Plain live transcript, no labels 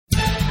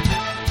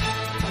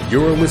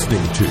You're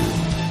listening to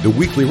the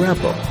Weekly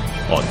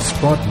Wrap-Up on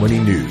Sprott Money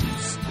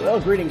News. Well,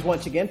 greetings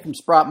once again from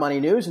Sprott Money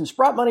News and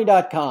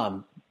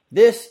SprottMoney.com.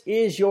 This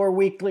is your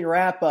Weekly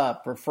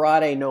Wrap-Up for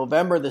Friday,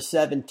 November the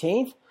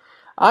 17th.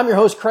 I'm your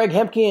host, Craig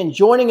Hemke, and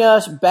joining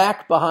us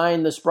back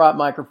behind the Sprott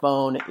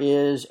microphone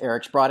is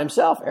Eric Sprott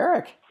himself.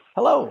 Eric,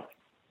 hello.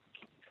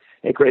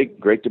 Hey,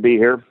 Craig, great to be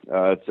here.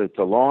 It's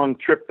a long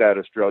trip, that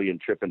Australian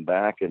trip and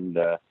back, and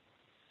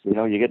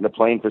you get in the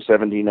plane for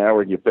 17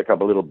 hours, you pick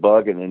up a little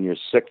bug, and then you're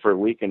sick for a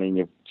week, and then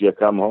you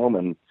come home,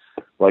 and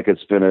like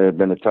it's been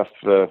a tough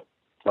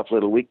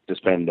little week to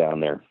spend down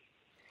there.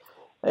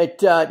 It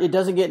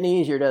doesn't get any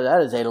easier, does it?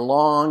 That is a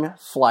long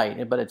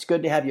flight, but it's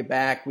good to have you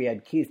back. We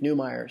had Keith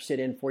Newmeyer sit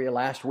in for you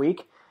last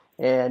week,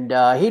 and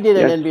he did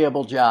an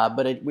enviable job,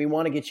 but we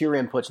want to get your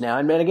inputs now.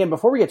 And again,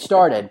 before we get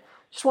started,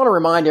 just want to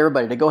remind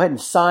everybody to go ahead and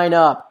sign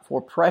up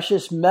for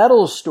precious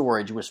metals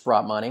storage with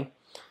Sprott Money.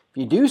 If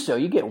you do so,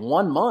 you get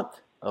 1 month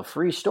of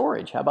free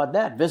storage. How about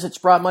that? Visit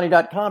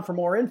SprottMoney.com for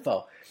more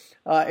info.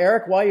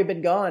 Eric, while you've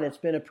been gone, it's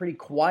been a pretty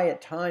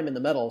quiet time in the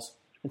metals.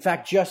 In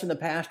fact, just in the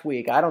past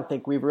week, I don't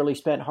think we've really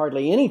spent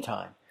hardly any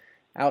time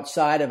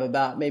outside of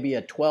about maybe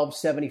a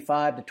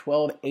 1275 to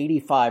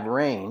 1285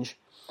 range.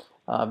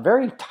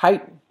 Very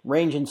tight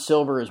range in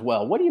silver as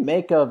well. What do you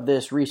make of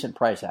this recent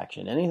price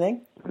action?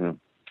 Anything? Mm-hmm.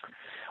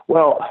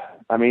 Well,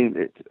 I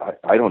mean,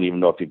 I don't even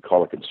know if you'd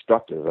call it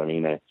constructive. I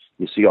mean,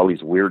 you see all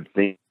these weird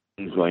things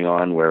going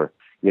on where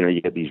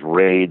you get these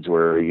raids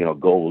where,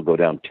 gold will go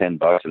down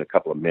 $10 in a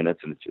couple of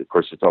minutes. And of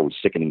course, it's always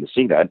sickening to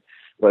see that.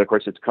 But of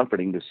course, it's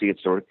comforting to see it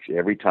sort of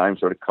every time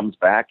sort of comes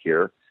back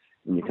here.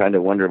 And you kind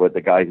of wonder what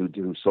the guy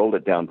who sold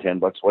it down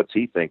 $10, what's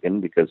he thinking?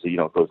 Because,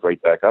 it goes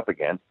right back up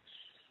again.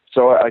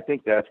 So I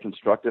think that's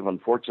constructive.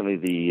 Unfortunately,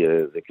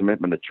 the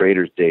commitment of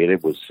traders data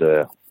was,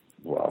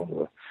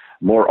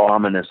 more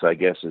ominous, I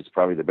guess, is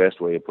probably the best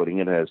way of putting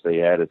it, as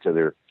they added to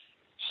their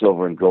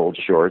silver and gold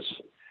shorts.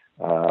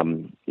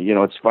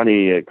 It's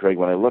funny, Craig,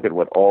 when I look at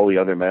what all the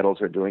other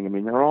metals are doing, I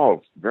mean, they're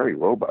all very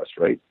robust,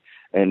 right?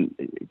 And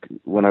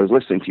when I was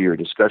listening to your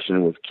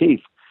discussion with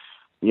Keith,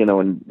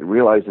 and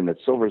realizing that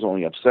silver is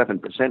only up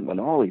 7% when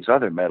all these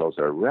other metals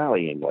are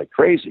rallying like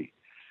crazy,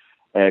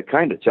 it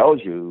kind of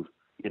tells you,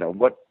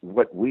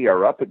 what we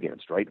are up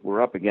against, right?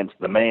 We're up against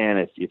the man,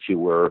 if you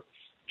were,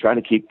 trying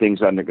to keep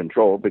things under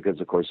control because,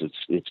 of course,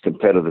 it's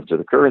competitive to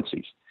the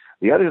currencies.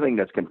 The other thing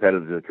that's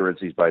competitive to the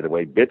currencies, by the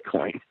way,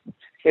 Bitcoin,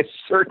 is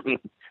certainly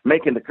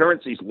making the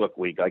currencies look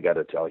weak, I got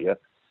to tell you.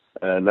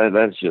 And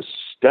that's just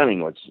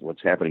stunning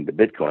what's happening to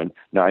Bitcoin.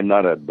 Now, I'm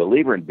not a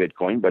believer in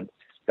Bitcoin, but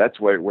that's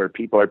where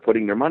people are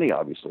putting their money,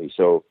 obviously.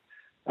 So,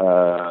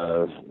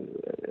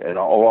 and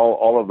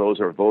all of those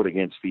are vote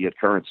against fiat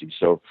currency.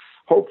 So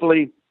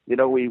hopefully,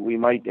 we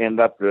might end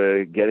up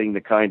getting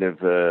the kind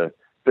of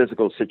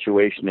physical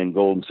situation in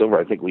gold and silver.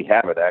 I think we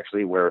have it,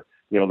 actually, where,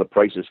 the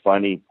prices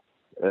finally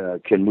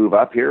can move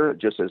up here,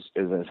 just as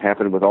has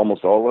happened with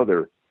almost all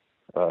other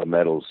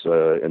metals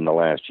in the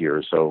last year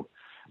or so.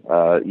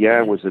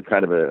 It was a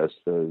kind of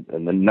a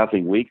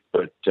nothing week,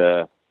 but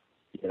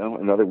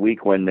another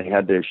week when they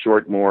had to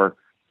short more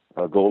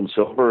gold and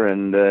silver,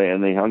 and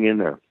they hung in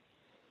there.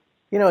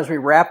 As we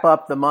wrap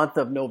up the month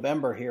of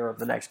November here over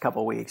the next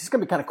couple of weeks, it's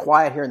going to be kind of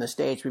quiet here in the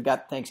States. We've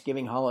got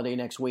Thanksgiving holiday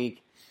next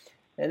week.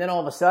 And then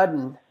all of a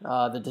sudden,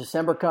 the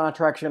December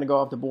contracts are going to go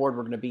off the board.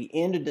 We're going to be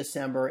into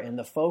December, and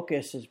the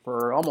focus is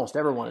for almost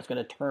everyone is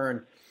going to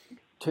turn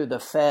to the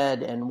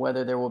Fed and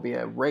whether there will be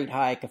a rate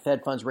hike, a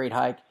Fed funds rate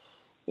hike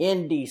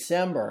in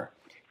December.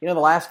 The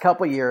last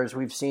couple of years,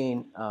 we've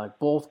seen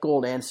both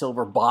gold and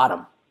silver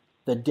bottom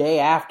the day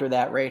after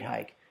that rate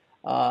hike.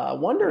 I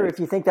wonder if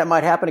you think that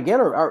might happen again,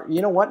 or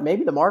you know what,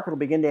 maybe the market will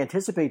begin to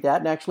anticipate that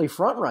and actually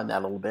front run that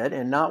a little bit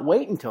and not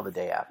wait until the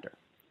day after.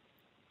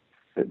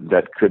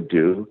 That could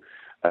do.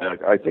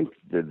 I think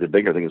the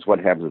bigger thing is what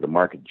happens with the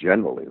market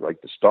generally, like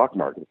the stock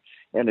market.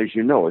 And as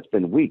you know, it's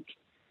been weak.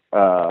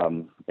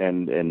 And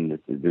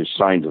there's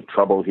signs of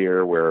trouble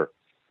here where,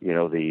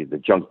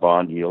 the junk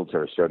bond yields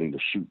are starting to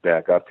shoot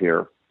back up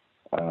here.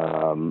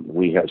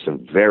 We have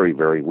some very,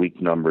 very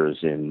weak numbers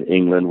in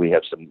England. We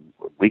have some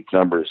weak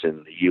numbers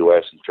in the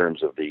U.S. in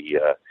terms of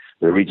the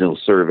regional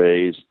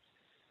surveys.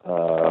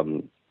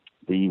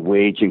 The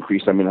wage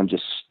increase, I mean, I'm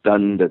just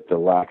stunned at the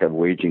lack of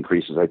wage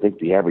increases. I think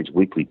the average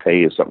weekly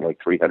pay is something like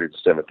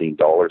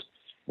 $317,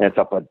 and it's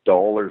up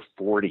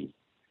 $1.40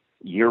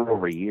 year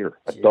over year.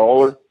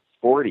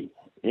 $1.40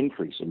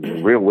 increase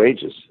in real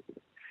wages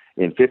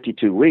in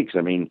 52 weeks.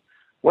 I mean,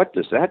 what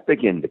does that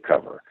begin to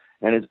cover?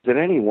 And is it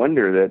any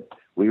wonder that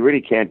we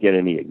really can't get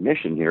any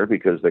ignition here,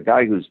 because the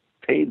guy who's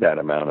paid that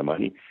amount of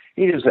money,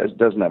 he just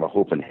doesn't have a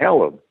hope in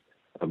hell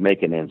of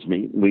making ends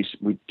meet. We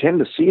tend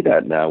to see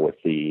that now with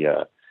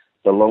the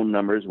loan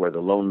numbers, where the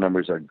loan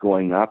numbers are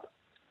going up,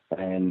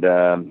 and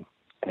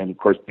of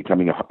course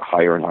becoming a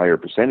higher and higher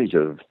percentage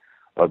of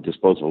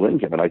disposable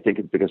income. And I think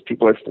it's because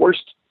people are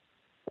forced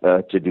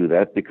to do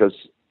that because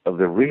of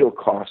the real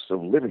costs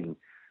of living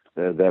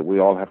that we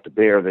all have to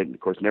bear, that of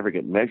course never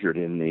get measured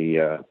in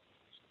the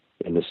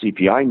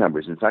CPI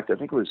numbers. In fact, I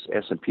think it was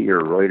S&P or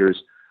Reuters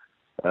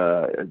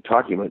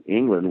talking about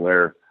England,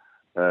 where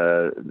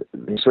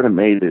they sort of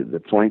made the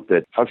point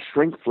that how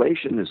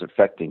shrinkflation is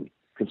affecting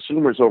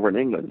consumers over in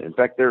England. In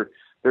fact, their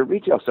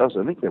retail sales,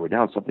 I think they were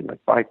down something like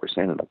 5%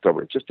 in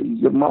October. It's just a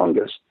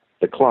humongous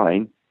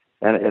decline.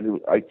 And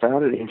I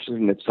found it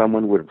interesting that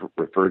someone would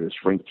refer to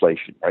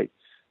shrinkflation, right?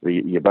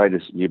 You buy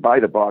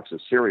the box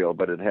of cereal,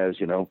 but it has,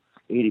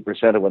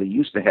 80% of what it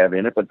used to have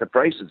in it, but the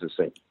price is the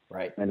same.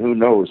 Right. And who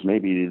knows,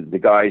 maybe the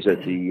guys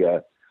at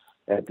the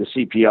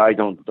CPI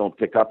don't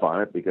pick up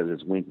on it because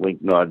it's wink,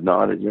 wink, nod,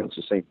 nod. It's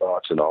the same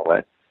box and all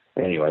that.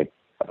 Anyway,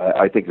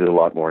 I think there's a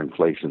lot more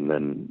inflation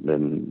than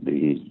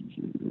the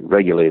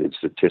regulated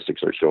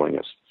statistics are showing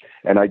us.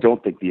 And I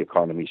don't think the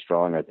economy's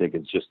strong. I think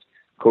it's just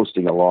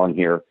coasting along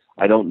here.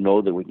 I don't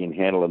know that we can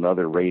handle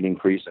another rate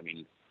increase. I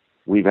mean,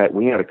 we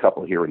had a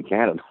couple here in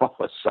Canada. All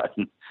of a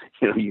sudden,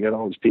 you got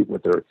all these people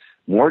with their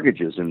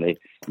mortgages, and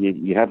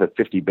you have a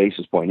 50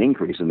 basis point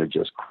increase, and they're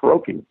just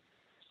croaking.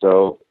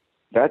 So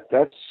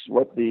that's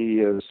what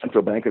the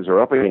central bankers are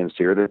up against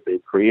here. That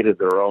they've created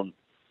their own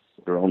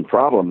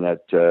problem.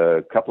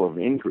 That couple of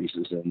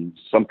increases, and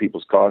some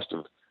people's cost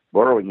of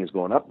borrowing is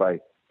going up by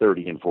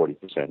 30 and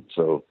 40%.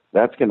 So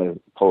that's going to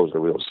pose a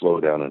real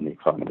slowdown in the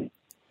economy.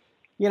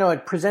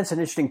 It presents an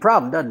interesting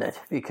problem, doesn't it?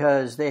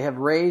 Because they have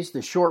raised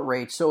the short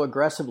rate so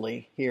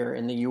aggressively here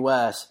in the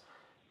U.S.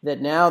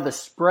 that now the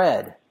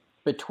spread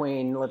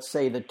between, let's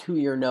say, the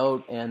 2-year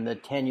note and the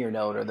 10-year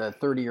note or the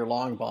 30-year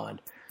long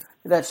bond,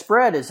 that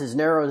spread is as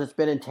narrow as it's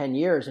been in 10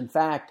 years. In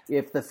fact,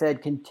 if the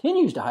Fed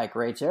continues to hike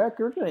rates, Eric,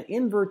 you're going to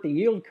invert the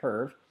yield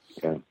curve.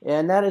 Yeah.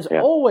 And that is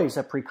always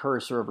a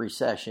precursor of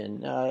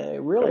recession,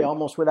 really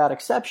almost without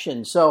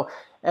exception. So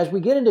as we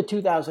get into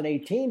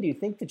 2018, do you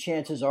think the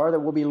chances are that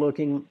we'll be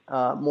looking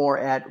more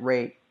at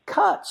rate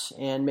cuts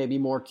and maybe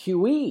more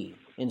QE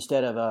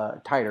instead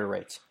of tighter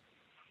rates?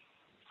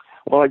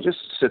 Well, I just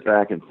sit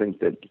back and think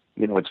that,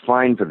 it's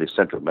fine for the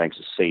central banks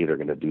to say they're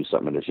going to do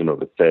something. As you know,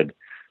 the Fed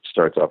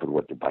starts off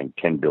with they're buying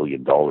 $10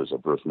 billion the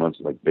first month,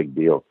 it's like big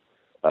deal.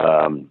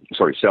 Selling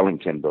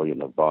 $10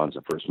 billion of bonds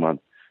the first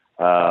month.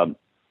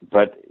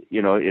 But,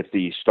 if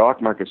the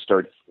stock market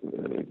starts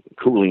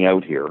cooling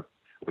out here,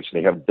 which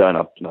they have done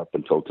up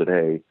until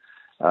today,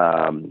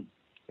 and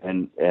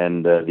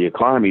the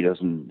economy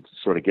doesn't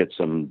sort of get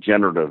some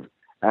generative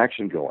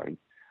action going,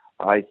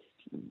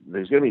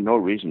 there's going to be no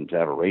reason to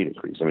have a rate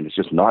increase. I mean, it's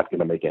just not going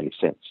to make any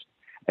sense.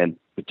 And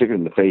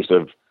particularly in the face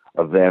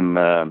of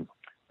them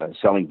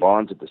selling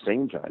bonds at the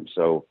same time.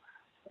 So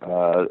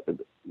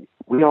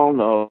we all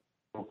know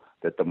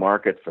that the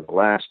market for the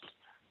last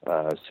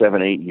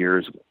 7-8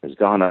 years has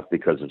gone up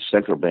because of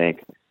central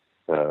bank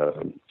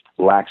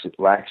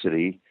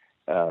laxity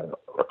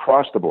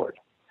across the board.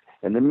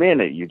 And the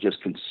minute you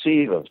just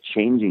conceive of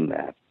changing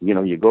that,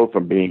 you go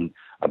from being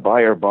a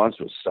buyer of bonds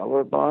to a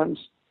seller of bonds,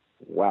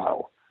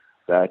 wow,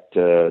 that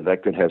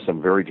could have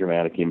some very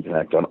dramatic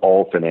impact on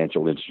all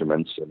financial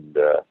instruments, and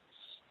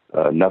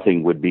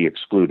nothing would be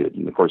excluded.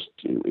 And of course,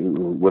 it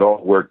would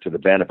all work to the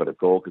benefit of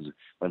gold, because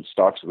when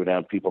stocks go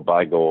down, people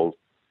buy gold.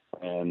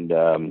 And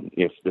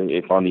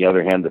if on the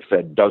other hand the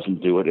Fed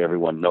doesn't do it,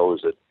 everyone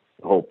knows that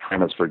the whole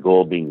premise for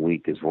gold being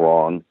weak is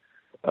wrong.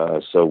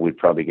 So we'd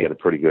probably get a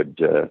pretty good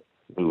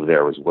move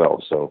there as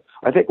well. So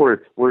I think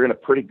we're in a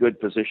pretty good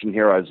position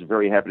here. I was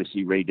very happy to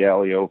see Ray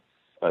Dalio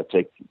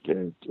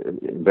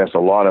invest a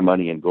lot of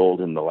money in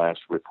gold in the last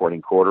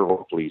reporting quarter.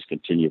 Hopefully he's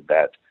continued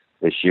that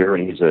this year,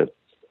 and he's a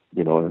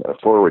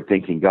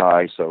forward-thinking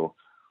guy. So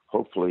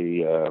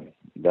hopefully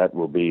that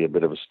will be a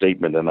bit of a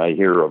statement. And I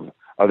hear of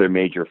other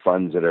major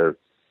funds that are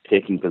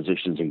taking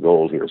positions in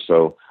gold here.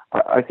 So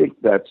I think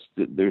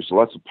there's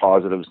lots of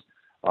positives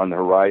on the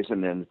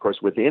horizon. And of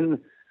course, within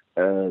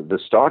the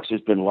stocks, there's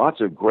been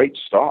lots of great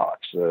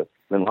stocks,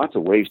 been lots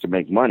of ways to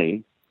make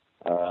money.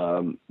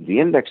 The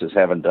indexes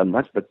haven't done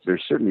much, but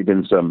there's certainly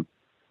been some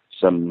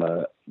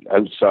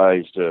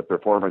outsized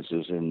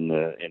performances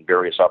in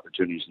various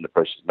opportunities in the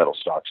precious metal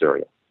stocks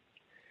area.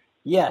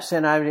 Yes,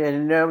 and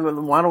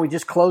why don't we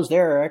just close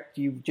there, Eric?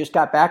 You just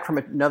got back from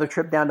another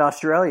trip down to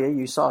Australia.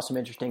 You saw some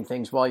interesting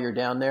things while you're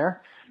down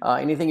there.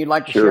 Anything you'd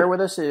like to share with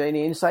us?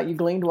 Any insight you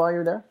gleaned while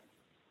you're there?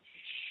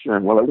 Sure.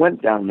 Well, I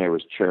went down there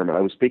as chairman.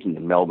 I was speaking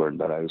in Melbourne,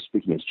 but I was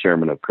speaking as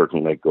chairman of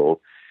Kirkland Lake Gold.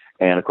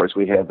 And, of course,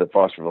 we have the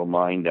Fosterville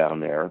mine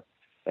down there.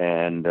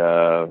 And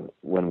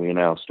when we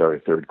announced our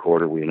third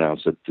quarter, we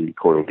announced that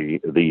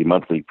the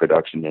monthly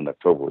production in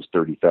October was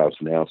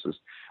 30,000 ounces,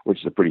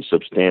 which is a pretty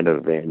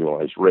substantive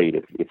annualized rate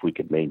if we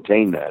could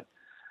maintain that.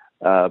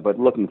 But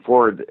looking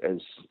forward, as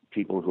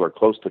people who are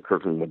close to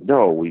Kirkland would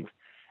know, we've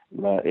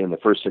in the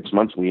first 6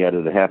 months we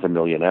added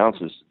 500,000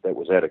 ounces that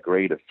was at a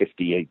grade of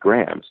 58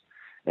 grams.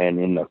 And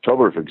in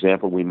October, for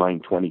example, we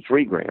mined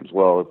 23 grams.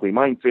 Well, if we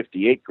mine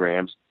 58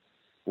 grams,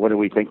 what do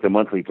we think the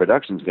monthly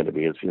production is going to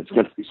be? It's going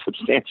to be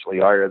substantially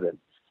higher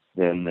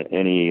than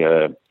any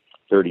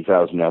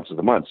 30,000 ounces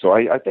a month. So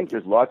I think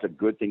there's lots of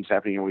good things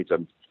happening here. We have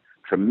some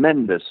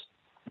tremendous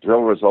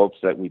drill results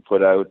that we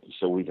put out.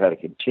 So we've had a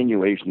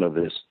continuation of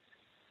this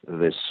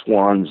this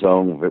swan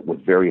zone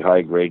with very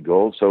high grade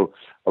gold. So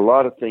a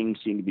lot of things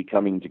seem to be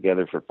coming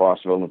together for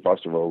Fosterville, and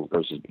Fosterville, of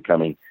course, is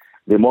becoming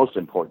the most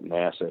important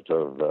asset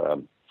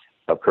of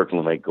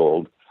Kirkland Lake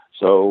Gold.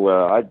 So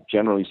I'd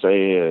generally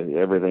say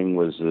everything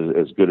was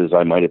as good as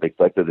I might have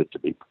expected it to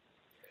be.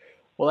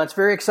 Well, that's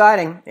very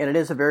exciting, and it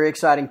is a very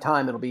exciting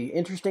time. It'll be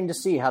interesting to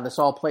see how this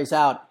all plays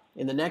out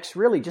in the next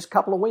really just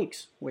couple of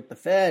weeks with the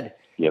Fed.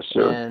 Yes,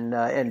 sir.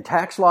 And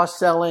tax loss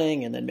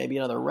selling, and then maybe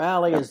another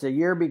rally as the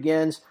year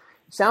begins.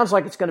 Sounds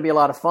like it's going to be a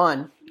lot of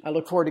fun. I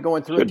look forward to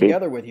going through it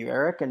together with you,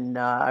 Eric, and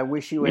I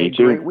wish you a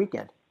great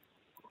weekend.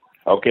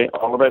 Okay,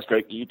 all the best,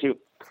 Greg. You too.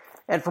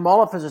 And from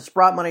all of us at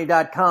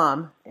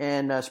SprottMoney.com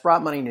and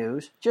Sprott Money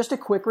News, just a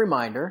quick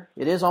reminder,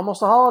 it is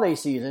almost the holiday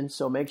season,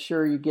 so make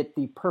sure you get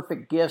the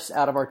perfect gifts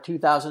out of our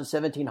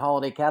 2017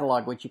 holiday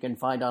catalog, which you can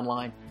find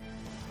online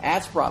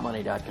at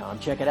SprottMoney.com.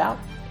 Check it out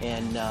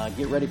and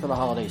get ready for the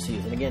holiday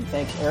season. Again,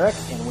 thanks, Eric,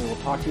 and we will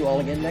talk to you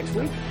all again next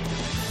week.